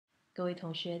各位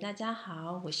同学，大家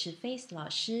好，我是 Face 老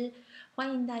师，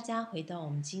欢迎大家回到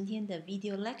我们今天的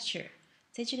video lecture。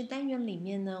在这个单元里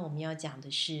面呢，我们要讲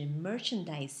的是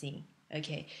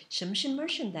merchandising。OK， 什么是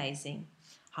merchandising？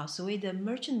 好，所谓的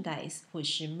merchandise 或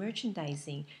是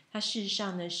merchandising， 它事实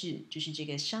上呢就是这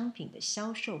个商品的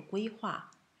销售规划。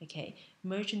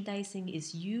OK，merchandising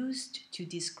is used to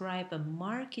describe a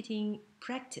marketing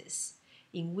practice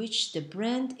in which the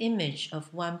brand image of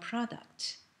one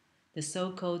product.The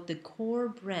so-called the core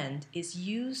brand is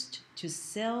used to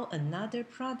sell another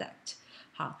product.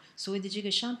 好，所谓的这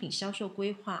个商品销售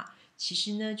规划，其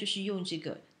实呢就是用这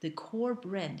个 the core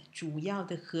brand 主要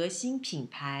的核心品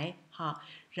牌，好，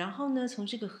然后呢从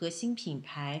这个核心品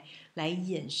牌来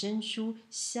衍生出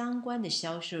相关的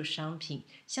销售商品，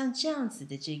像这样子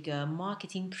的这个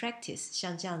marketing practice，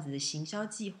 像这样子的行销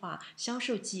计划、销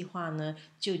售计划呢，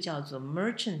就叫做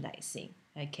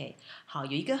merchandising。OK， 好，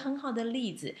有一个很好的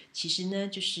例子，其实呢，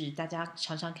就是大家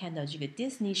常常看到这个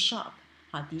Disney Shop，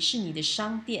 好，迪士尼的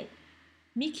商店。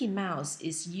Mickey Mouse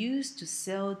is used to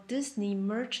sell Disney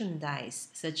merchandise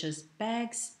such as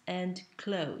bags and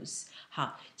clothes.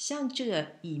 好，像这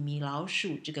个以米老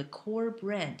鼠这个 core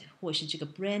brand 或是这个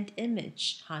brand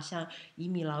image， 好像以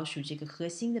米老鼠这个核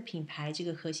心的品牌，这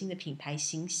个核心的品牌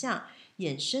形象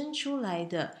衍生出来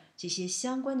的这些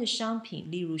相关的商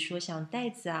品，例如说像袋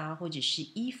子啊，或者是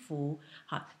衣服。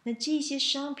好，那这些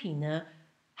商品呢，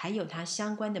还有它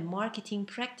相关的 marketing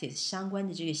practice， 相关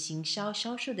的这个行销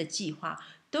销售的计划，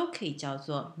都可以叫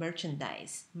做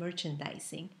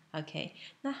merchandising。OK，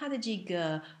 那它的这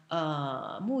个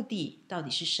目的到底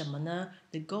是什么呢？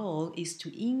 The goal is to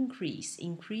increase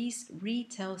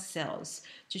retail sales，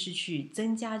 就是去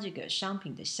增加这个商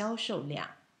品的销售量。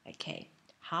OK，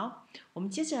 好，我们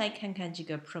接着来看看这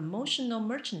个 promotional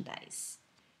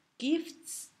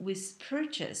merchandise。Gifts with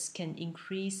purchase can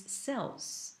increase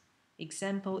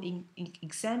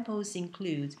sales.Examples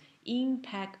include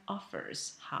impact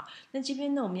offers。好，那这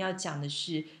边呢，我们要讲的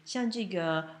是像这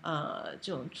个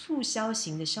这种促销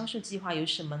型的销售计划有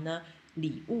什么呢？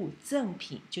礼物赠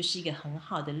品就是一个很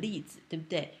好的例子，对不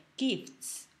对？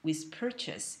 Gifts with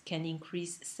purchase can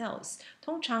increase sales。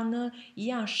通常呢，一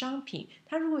样商品，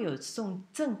它如果有送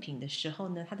赠品的时候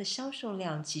呢，它的销售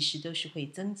量其实都是会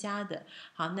增加的。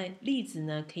好，那例子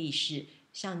呢，可以是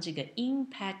像这个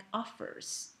impact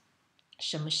offers。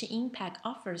什么是 impact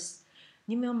offers？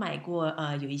 你有没有买过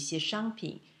有一些商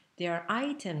品 There are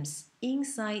items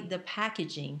inside the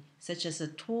packaging, such as a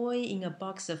toy in a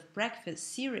box of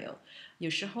breakfast cereal. 有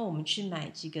时候我们去买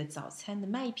这个早餐的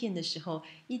麦片的时候，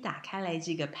一打开来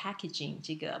这个 packaging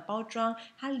这个包装，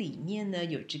它里面呢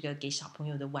有这个给小朋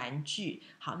友的玩具。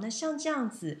好，那像这样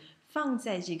子放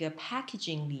在这个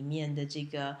packaging 里面的这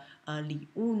个礼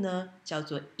物呢，叫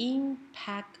做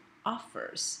impact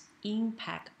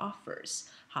offers。Impact offers，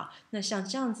 好，那像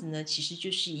这样子呢，其实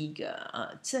就是一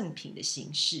个赠品的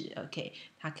形式 ，OK，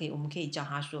 我们可以叫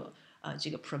它说这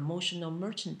个 promotional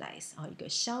merchandise 一个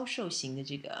销售型的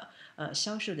这个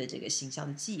销售的这个行销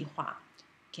的计划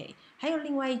 ，OK， 还有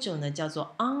另外一种呢叫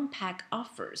做 unpack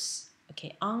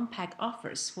offers，OK，unpack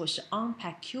offers 或是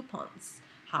unpack coupons。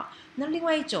好，那另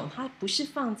外一种它不是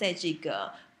放在这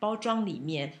个包装里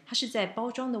面，它是在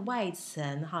包装的外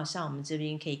层，好像我们这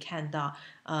边可以看到，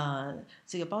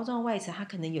这个包装外层它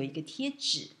可能有一个贴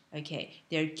纸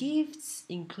 ，OK，there are gifts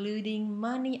including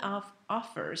money off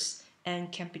offers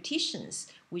and competitions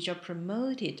which are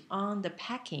promoted on the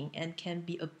packing and can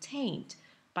be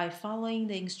obtained.By following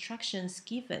the instructions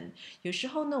given， 有时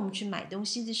候呢，我们去买东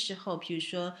西的时候，比如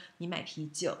说你买啤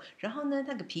酒，然后呢，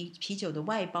那个啤酒的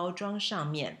外包装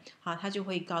上面，好，它就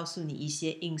会告诉你一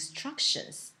些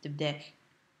instructions， 对不对？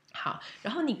好，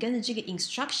然后你跟着这个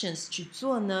instructions 去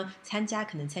做呢，可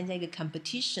能参加一个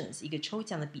competitions， 一个抽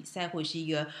奖的比赛或者是一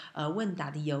个问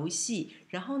答的游戏，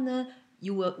然后呢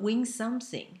you will win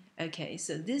something。Okay,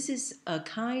 so this is a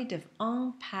kind of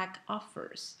unpack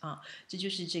offers 这就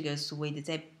是这个所谓的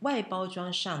在外包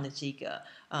装上的这个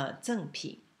赠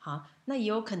品。好，那也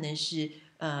有可能是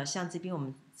像这边我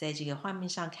们在这个画面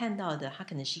上看到的，它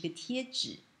可能是一个贴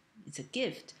纸 ，it's a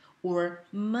gift or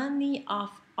money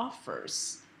off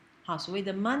offers。好，所谓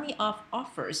的 money off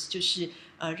offers 就是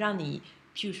让你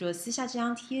譬如说撕下这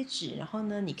张贴纸，然后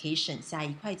呢，你可以省下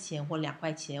1块钱或2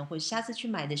块钱，或者下次去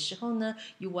买的时候呢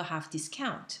 ，you will have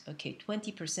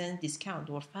discount，OK，20% discount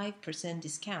or 5%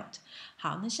 discount。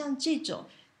好，那像这种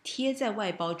贴在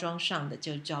外包装上的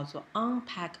就叫做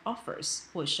unpack offers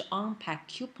或者是 unpack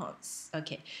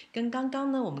coupons。OK， 跟刚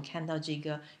刚呢我们看到这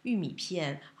个玉米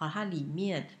片，好，它里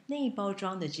面内包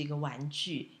装的这个玩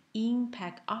具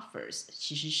impact offers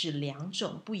其实是两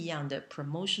种不一样的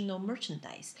promotional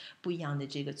merchandise， 不一样的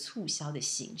这个促销的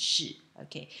形式。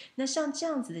OK， 那像这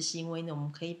样子的行为呢，我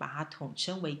们可以把它统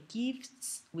称为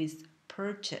gifts with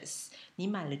purchase。你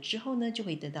买了之后呢，就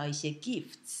会得到一些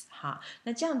gifts。哈，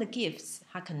那这样的 gifts，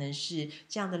 它可能是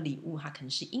这样的礼物，它可能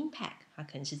是 impact， 它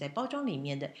可能是在包装里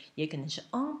面的，也可能是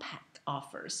unpack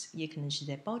offers， 也可能是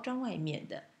在包装外面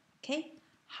的。OK。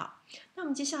好，那我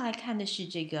们接下来看的是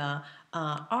这个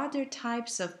other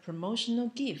types of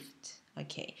promotional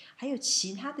gift。OK， 还有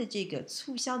其他的这个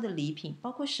促销的礼品，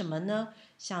包括什么呢？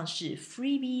像是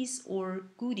freebies or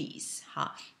goodies。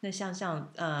好，那像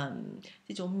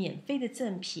这种免费的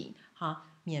赠品，好，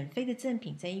免费的赠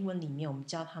品在英文里面我们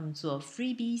叫它们做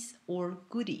freebies or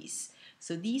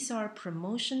goodies。So these are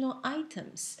promotional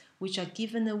items which are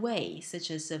given away, such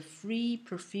as a free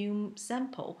perfume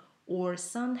sample or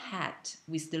sun hat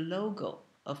with the logo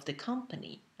of the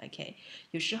company. OK，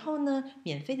 有时候呢，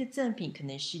免费的赠品可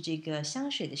能是这个香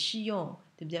水的试用，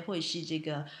对不对？或者是这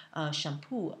个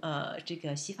shampoo这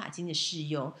个洗发精的试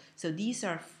用。So these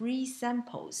are free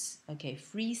samples. OK,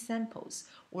 free samples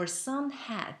or sun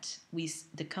hat with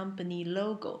the company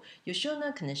logo. 有时候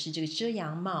呢，可能是这个遮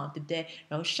阳帽，对不对？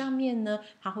然后上面呢，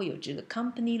它会有这个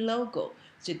company logo，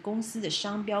 这公司的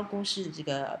商标、公司的这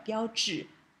个标志。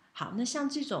好，那像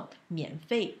这种免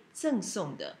费赠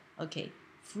送的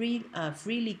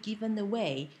 ，OK，freely given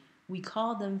away， we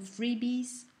call them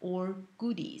freebies or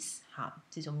goodies。好，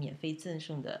这种免费赠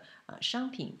送的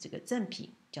商品，这个赠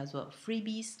品叫做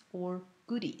freebies or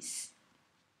goodies。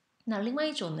那另外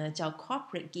一种呢叫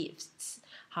corporate gifts。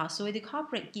好，所谓的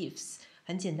corporate gifts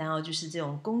很简单哦，就是这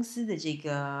种公司的这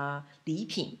个礼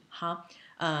品。好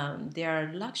，they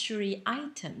are luxury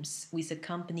items with a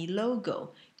company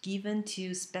logo given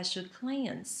to special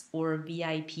clients or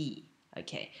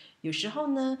VIP。OK， 有时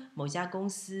候呢，某些公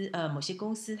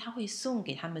司它会送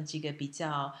给他们这个比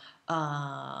较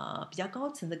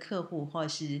高层的客户，或者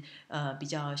是比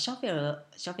较消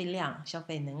费量、消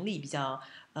费能力比较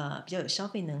有消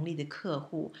费能力的客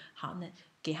户。好，那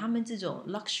给他们这种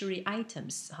luxury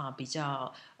items 哈，比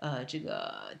较这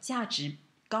个价值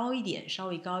高一点、稍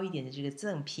微高一点的这个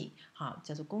赠品，好，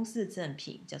叫做公司的赠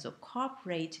品，叫做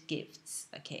corporate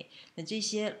gifts。OK， 那这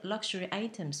些 luxury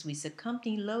items with a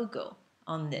company logo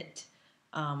on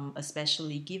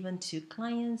it。especially given to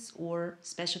clients or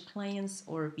special clients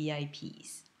or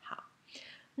VIPs。好，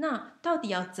那到底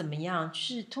要怎么样？就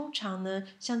是通常呢，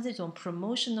像这种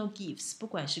promotional gifts， 不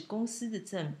管是公司的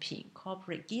赠品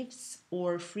corporate gifts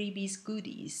or freebies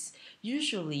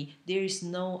goodies，usually there is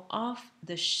no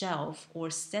off-the-shelf or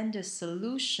standard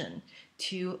solution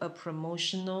to a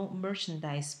promotional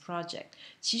merchandise project。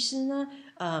其实呢，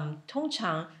通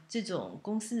常这种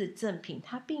公司的赠品，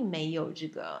它并没有这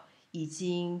个已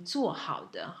经做好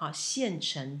的哈现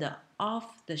成的 off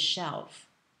the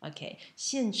shelf。OK，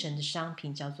 现成的商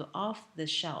品叫做 off the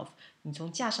shelf， 你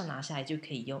从架上拿下来就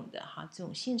可以用的哈，这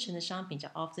种现成的商品叫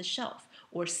off the shelf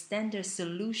or standard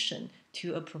solution to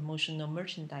a promotional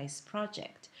merchandise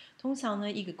project。通常呢，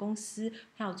一个公司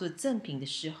它要做赠品的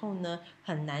时候呢，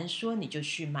很难说你就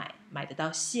去买得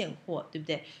到现货，对不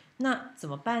对？那怎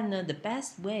么办呢？ The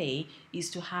best way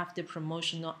is to have the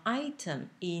promotional item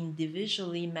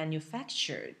individually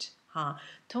manufactured。哈，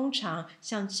通常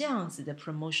像这样子的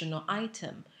promotional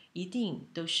item 一定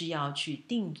都是要去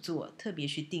定做，特别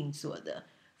去定做的。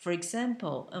For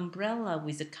example, umbrella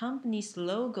with a company's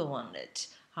logo on it。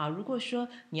好，如果说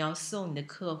你要送你的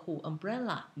客户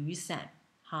umbrella 雨伞，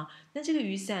好，那这个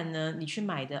雨伞呢，你去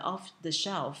买的 off the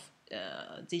shelf。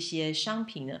这些商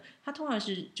品呢，它通常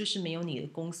就是没有你的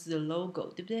公司的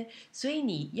logo， 对不对？所以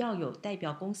你要有代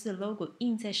表公司的 logo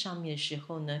印在上面的时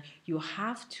候呢 ，you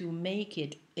have to make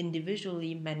it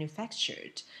individually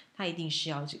manufactured， 它一定是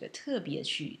要这个特别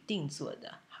去定做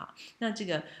的。好，那这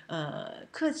个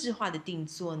客制化的定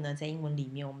做呢，在英文里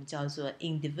面我们叫做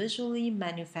individually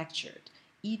manufactured，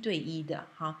 一对一的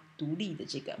哈，独立的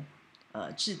这个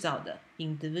制造的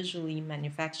individually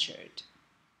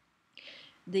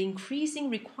manufactured。The increasing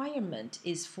requirement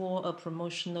is for a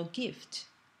promotional gift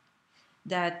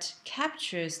that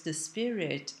captures the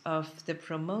spirit of the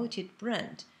promoted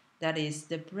brand. That is,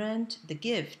 the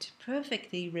gift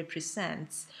perfectly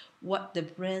represents what the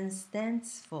brand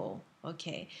stands for.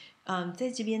 OK， 在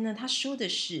这边呢，他说的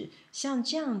是像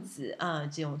这样子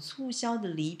这种促销的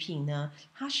礼品呢，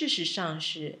它事实上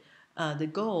是the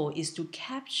goal is to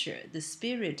capture the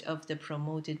spirit of the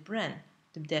promoted brand，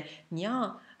对不对？你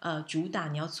要主打，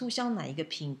你要促销哪一个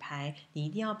品牌，你一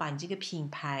定要把你这个品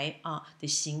牌的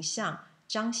形象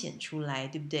彰显出来，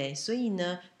对不对？所以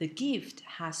呢 ，the gift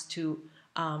has to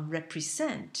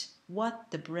represent what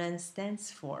the brand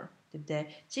stands for。对不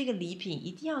对？这个礼品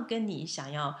一定要跟你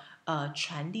想要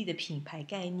传递的品牌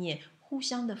概念互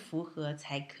相的符合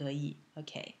才可以。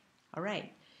OK，all right.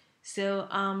 So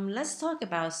let's talk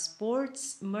about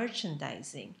sports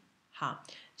merchandising. 好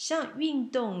像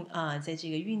运动在这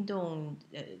个运动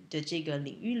的这个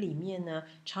领域里面呢，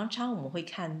常常我们会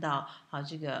看到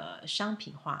这个商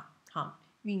品化，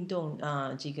运动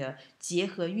这个结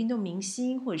合运动明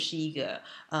星或者是一个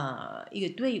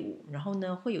队伍，然后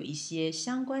呢会有一些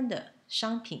相关的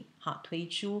商品推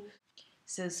出。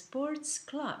So sports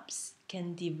clubs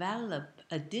can develop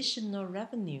additional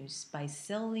revenues by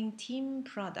selling team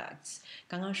products.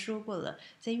 刚刚说过了，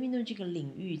在运动这个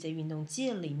领域，在运动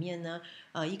界里面呢，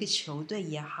一个球队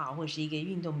也好，或者是一个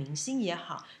运动明星也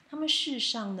好，他们事实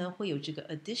上呢会有这个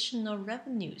additional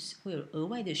revenues，会有额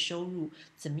外的收入。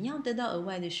怎么样得到额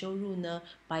外的收入呢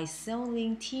？By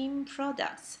selling team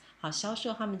products. 销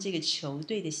售他们这个球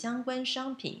队的相关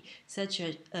商品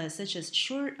，such as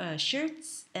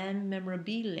shirts and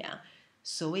memorabilia，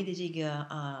所谓的这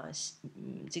个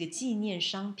这个纪念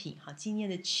商品，纪念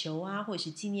的球啊，或者是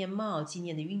纪念帽、纪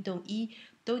念的运动衣，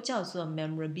都叫做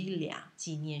memorabilia，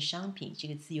 纪念商品。这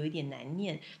个字有一点难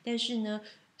念，但是呢，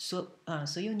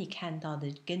所有你看到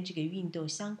的跟这个运动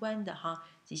相关的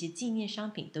这些纪念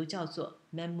商品都叫做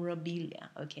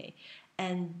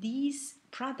memorabilia。OK，and these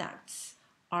products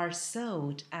are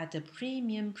sold at a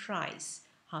premium price.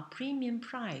 premium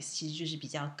price 其实就是比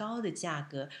较高的价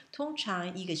格。通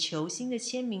常一个球星的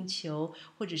签名球，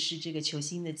或者是这个球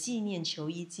星的纪念球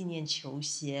衣、纪念球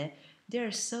鞋，they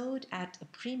are sold at a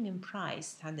premium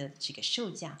price。它的这个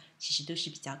售价其实都是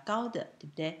比较高的，对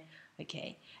不对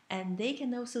？Okay, and they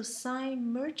can also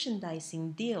sign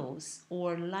merchandising deals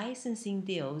or licensing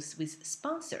deals with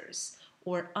sponsors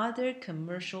or other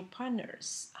commercial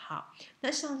partners. 好，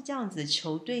那像这样子的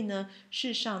球队呢，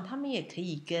事实上他们也可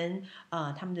以跟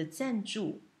他们的赞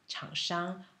助厂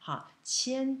商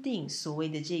签订所谓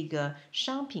的这个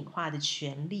商品化的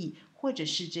权利，或者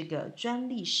是这个专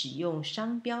利使用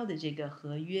商标的这个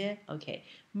合约。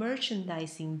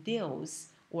OK，merchandising deals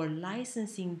or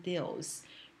licensing deals，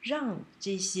让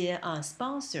这些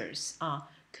sponsors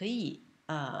可以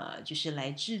就是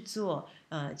来制作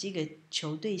这个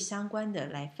球队相关的，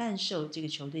来贩售这个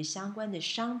球队相关的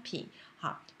商品。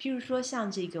好，譬如说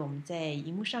像这个我们在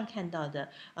荧幕上看到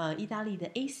的意大利的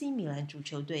AC 米兰足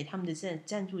球队，他们的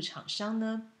赞助厂商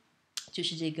呢，就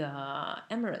是这个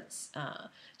Emirates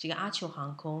这个阿酋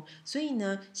航空。所以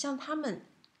呢，像他们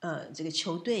这个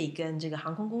球队跟这个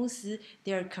航空公司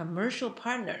they are commercial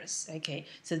partners.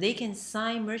 OK，so they can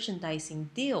sign merchandising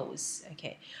deals.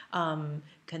 OK，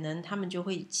可能他们就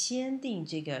会签订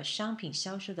这个商品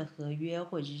销售的合约，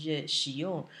或者是使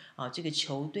用这个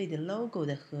球队的 logo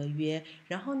的合约，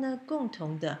然后呢，共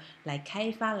同的来开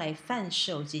发、来贩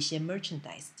售这些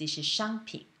merchandise 这些商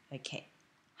品。OK，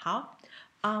好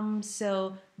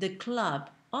，so the club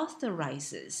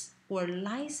authorizes or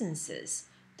licenses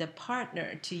the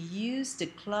partner to use the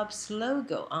club's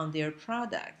logo on their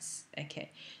products. OK，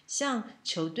像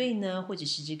球队呢，或者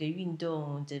是这个运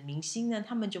动的明星呢，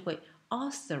他们就会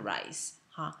authorize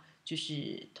就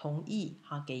是同意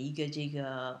给一个这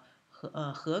个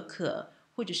合可，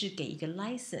或者是给一个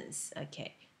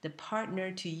license。OK，the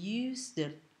partner to use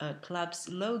the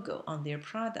club's logo on their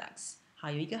products。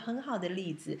有一个很好的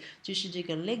例子就是这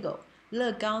个 Lego。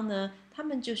乐高呢，他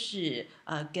们就是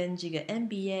跟这个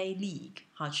NBA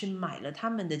League 去买了他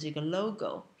们的这个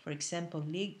logo。For example,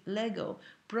 Lego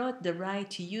brought the right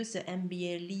to use the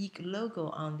NBA League logo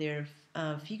on their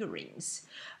figurines。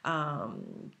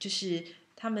就是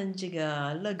他们这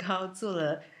个乐高做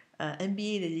了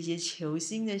NBA 的这些球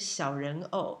星的小人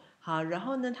偶。好，然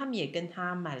后呢，他们也跟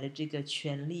他买了这个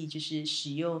权利，就是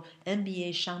使用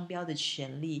NBA 商标的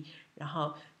权利，然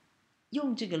后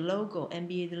用这个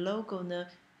logo，NBA 的 logo 呢，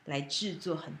来制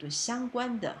作很多相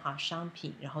关的商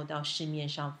品，然后到市面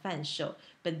上贩售。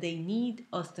But they need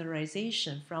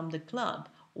authorization from the club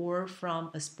or from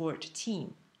a sport team。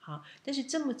好，但是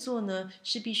这么做呢，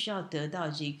是必须要得到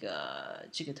这个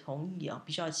同意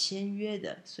必须要签约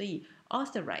的。所以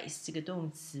authorize 这个动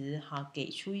词，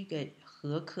给出一个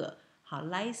合可。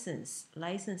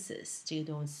licenses 这个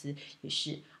动词也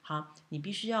是你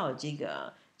必须要有这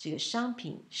个商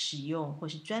品使用或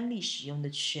是专利使用的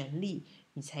权利，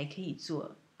你才可以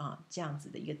做这样子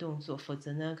的一个动作，否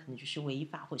则呢，可能就是违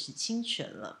法或是侵权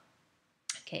了。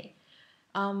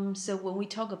So when we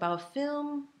talk about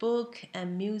film, book,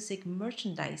 and music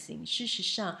merchandising， 事实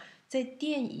上，在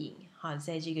电影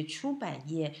在这个出版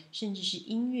业，甚至是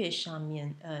音乐上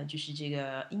面，就是这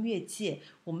个音乐界，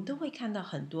我们都会看到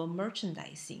很多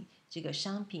merchandising 这个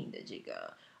商品的这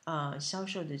个销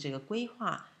售的这个规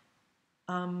划。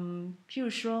譬如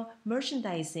说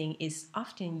merchandising is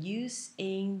often used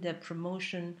in the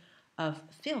promotion of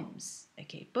films,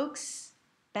 okay, books,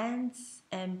 bands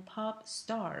and pop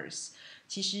stars.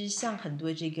 其实像很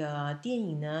多这个电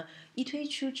影呢，一推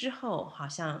出之后，好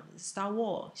像 Star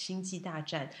Wars 星际大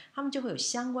战，他们就会有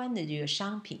相关的这个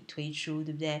商品推出，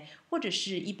对不对？或者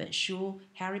是一本书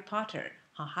Harry Potter。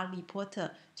好，哈利波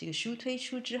特这个书推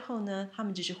出之后呢，他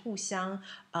们就是互相，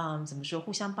怎么说？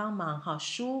互相帮忙哈。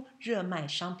书热卖，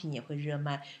商品也会热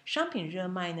卖。商品热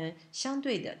卖呢，相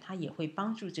对的，它也会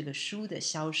帮助这个书的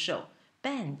销售。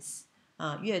Bands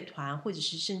乐团或者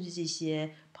是甚至这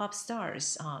些 pop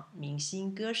stars 明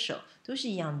星歌手都是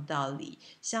一样的道理。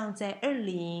像在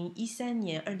2013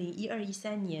年、2012、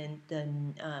13年的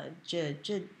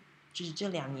就是这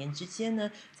2年之间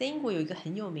呢，在英国有一个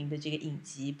很有名的这个影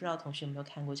集，不知道同学有没有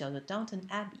看过，叫做《Downton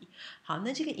Abbey》。好，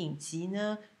那这个影集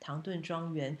呢，《唐顿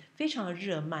庄园》非常的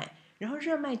热卖，然后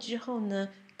热卖之后呢，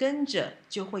跟着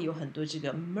就会有很多这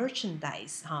个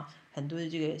merchandise 很多的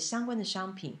这个相关的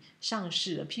商品上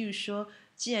市了。譬如说，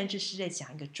既然这是在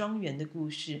讲一个庄园的故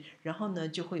事，然后呢，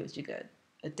就会有这个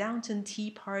Downton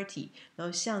Tea Party，然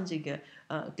后像这个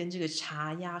跟这个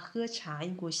茶呀、喝茶、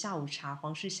英国下午茶、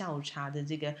皇室下午茶的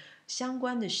这个相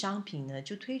关的商品呢，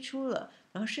就推出了。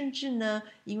然后甚至呢，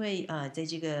因为在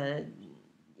这个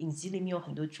影集里面有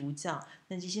很多主角，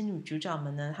那这些女主角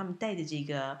们呢，她们带的这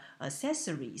个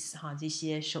accessories 这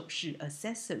些首饰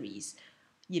accessories。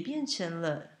也变成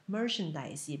了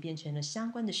merchandise，也变成了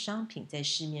相关的商品在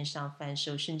市面上贩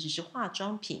售，甚至是化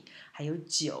妆品，还有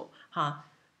酒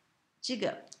这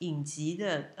个影集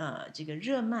的这个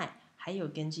热卖，还有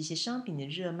跟这些商品的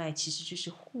热卖，其实就是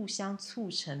互相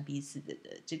促成彼此的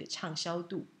这个畅销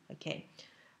度。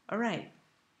OK，all right.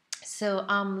 So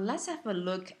let's have a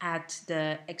look at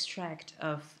the extract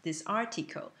of this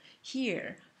article.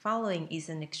 Here, following is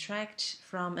an extract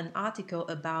from an article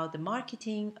about the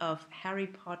marketing of Harry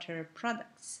Potter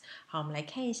products. 好，我们来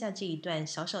看一下这一段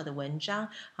小小的文章。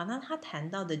好，那他谈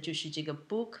到的就是这个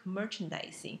book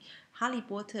merchandising，哈利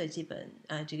波特这本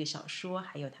这个小说，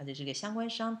还有它的这个相关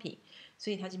商品。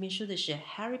所以他这边说的是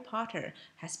Harry Potter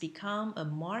has become a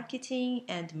marketing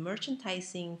and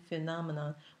merchandising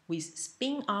phenomenon with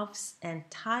spin-offs and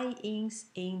tie-ins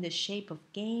in the shape of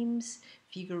games,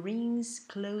 figurines,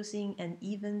 clothing, and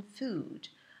even food.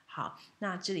 好，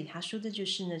那这里他说的就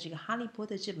是呢，这个《哈利波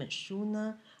特》这本书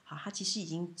呢，好，它其实已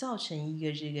经造成一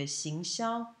个这个行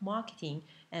销 （marketing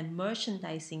and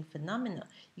merchandising phenomena）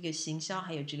 一个行销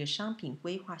还有这个商品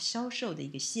规划销售的一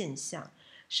个现象。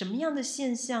什么样的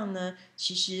现象呢？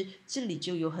其实这里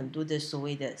就有很多的所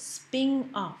谓的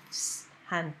spin-offs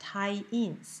和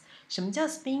tie-ins。什么叫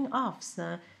spin-offs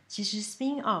呢？其实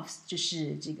spin-offs 就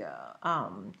是这个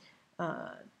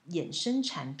衍生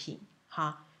产品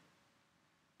哈。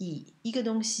以一个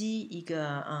东西一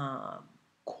个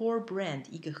core brand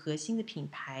一个核心的品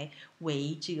牌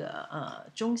为这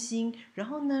个中心，然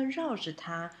后呢绕着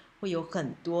它会有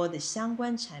很多的相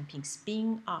关产品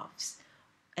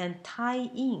spin-offs。And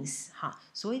tie-ins，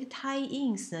所谓的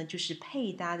tie-ins 呢，就是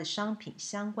配搭的商品，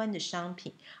相关的商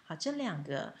品。好，这两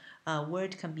个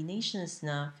word combinations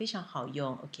呢非常好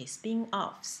用。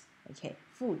OK，spin-offs，OK，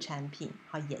副产品，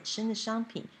好，衍生的商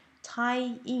品。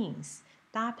tie-ins，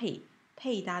搭配。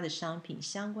配搭的商品，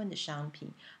相关的商品。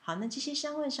好，那这些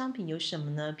相关的商品有什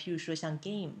么呢？譬如说像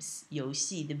games 游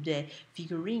戏，对不对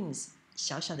 ？figurines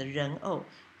小小的人偶。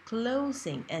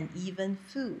Clothing and even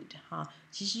food，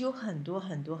其实有很多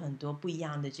很多很多不一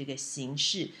样的这个形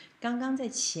式。刚刚在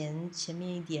前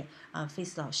面一点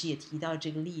Face 老师也提到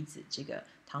这个例子，这个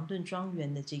唐顿庄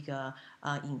园的这个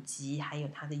影集，还有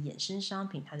它的衍生商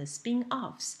品，它的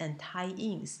spin-offs and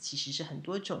tie-ins 其实是很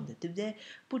多种的，对不对？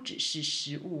不只是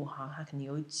食物它可能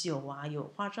有酒啊，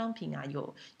有化妆品啊，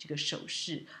有这个首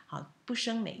饰，好，不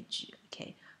胜枚举。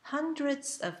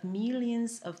OK，hundreds of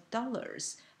millions of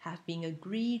dollars have been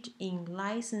agreed in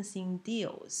licensing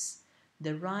deals.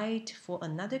 The right for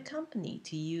another company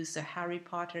to use the Harry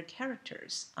Potter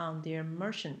characters on their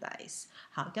merchandise.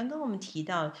 好，刚刚我们提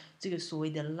到这个所谓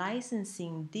的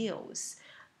licensing deals，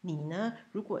你呢，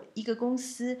如果一个公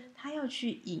司它要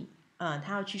去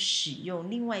它要去使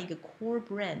用另外一个 core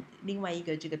brand， 另外一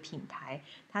个这个品牌，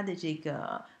它的这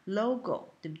个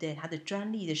logo， 对不对？它的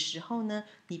专利的时候呢，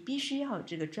你必须要有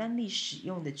这个专利使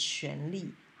用的权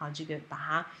利。好，这个把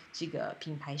它这个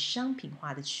品牌商品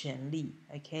化的权利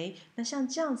 ，OK？ 那像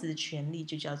这样子的权利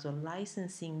就叫做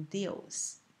licensing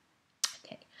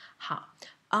deals。OK， 好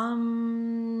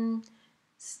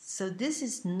，So this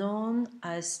is known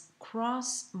as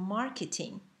cross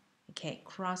marketing. Okay,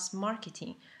 cross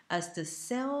marketing as the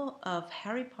sale of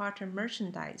Harry Potter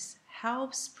merchandise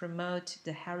helps promote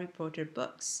the Harry Potter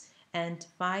books and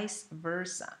vice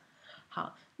versa。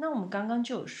好，那我们刚刚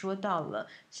就有说到了，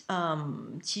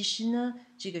其实呢，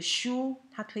这个书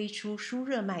它推出书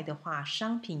热卖的话，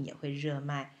商品也会热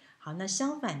卖。好，那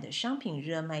相反的，商品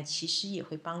热卖其实也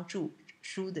会帮助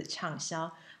书的畅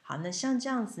销。好，那像这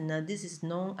样子呢 ，this is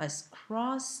known as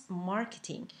cross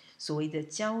marketing，所谓的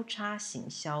交叉行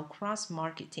销 （cross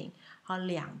marketing）。好，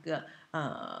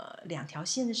两条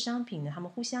线的商品呢，它们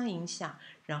互相影响，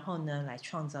然后呢，来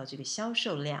创造这个销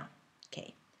售量。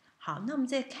OK。好，那我们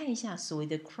再看一下所谓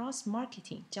的 cross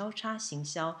marketing 交叉行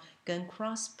销跟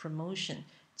cross promotion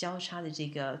交叉的这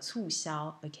个促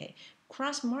销。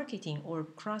OK，cross marketing or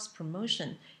cross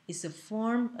promotion is a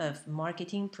form of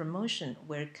marketing promotion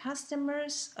where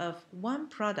customers of one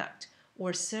product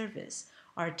or service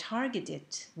are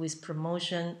targeted with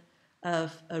promotion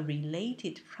of a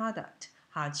related product。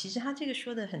好，其实它这个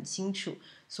说的很清楚，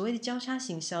所谓的交叉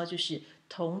行销就是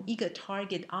同一个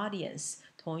target audience，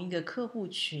同一个客户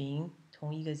群，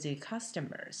同一个这个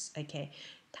customers，OK，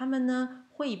他们呢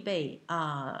会被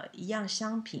一样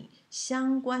商品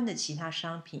相关的其他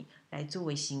商品来作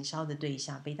为行销的对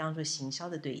象，被当做行销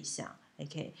的对象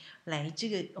，OK，来这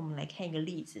个我们来看一个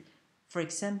例子。For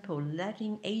example,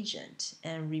 letting agent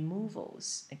and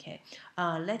removals.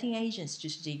 OK，letting agents 就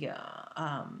是这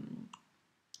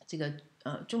个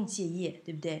中介业，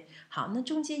对不对？好，那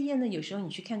中介业呢，有时候你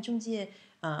去看中介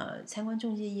参观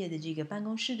中介业的这个办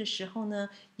公室的时候呢，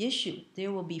也许 there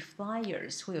will be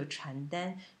flyers 会有传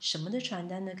单，什么的传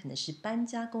单呢？可能是搬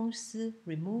家公司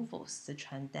removals 的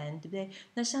传单，对不对？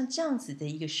那像这样子的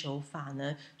一个手法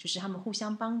呢，就是他们互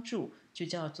相帮助，就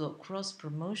叫做 cross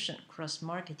promotion、cross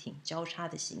marketing 交叉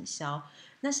的行销。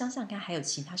那想想看，还有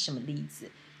其他什么例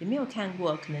子？有没有看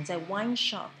过？可能在 wine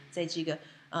shop，在这个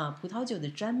葡萄酒的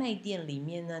专卖店里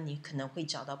面呢，你可能会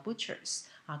找到 butchers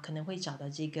可能会找到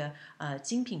这个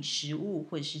精品食物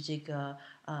或者是这个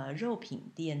肉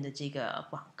品店的这个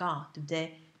广告，对不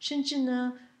对？甚至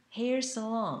呢，hair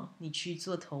salon，你去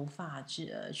做头发，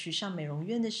去上美容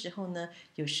院的时候呢，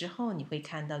有时候你会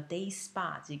看到 day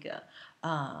spa 这个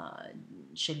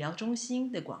水疗中心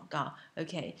的广告。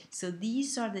OK，so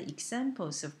these are the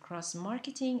examples of cross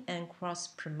marketing and cross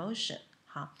promotion。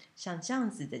好，像这样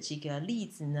子的这个例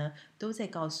子呢，都在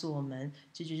告诉我们，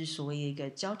这就是所谓一个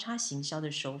交叉行销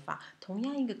的手法。同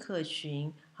样一个客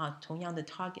群，同样的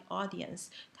target audience，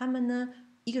他们呢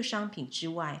一个商品之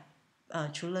外，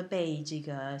除了被这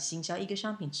个行销一个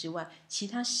商品之外，其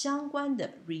他相关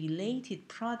的 related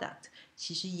product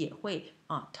其实也会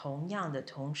同样的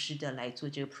同时的来做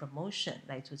这个 promotion，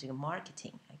来做这个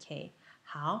marketing。OK。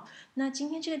好，那今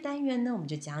天这个单元呢，我们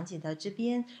就讲解到这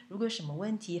边。如果有什么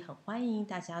问题，很欢迎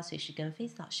大家随时跟菲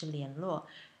斯老师联络。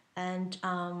And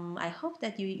I hope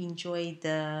that you enjoy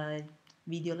the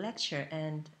video lecture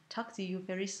and talk to you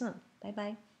very soon. Bye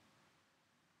bye.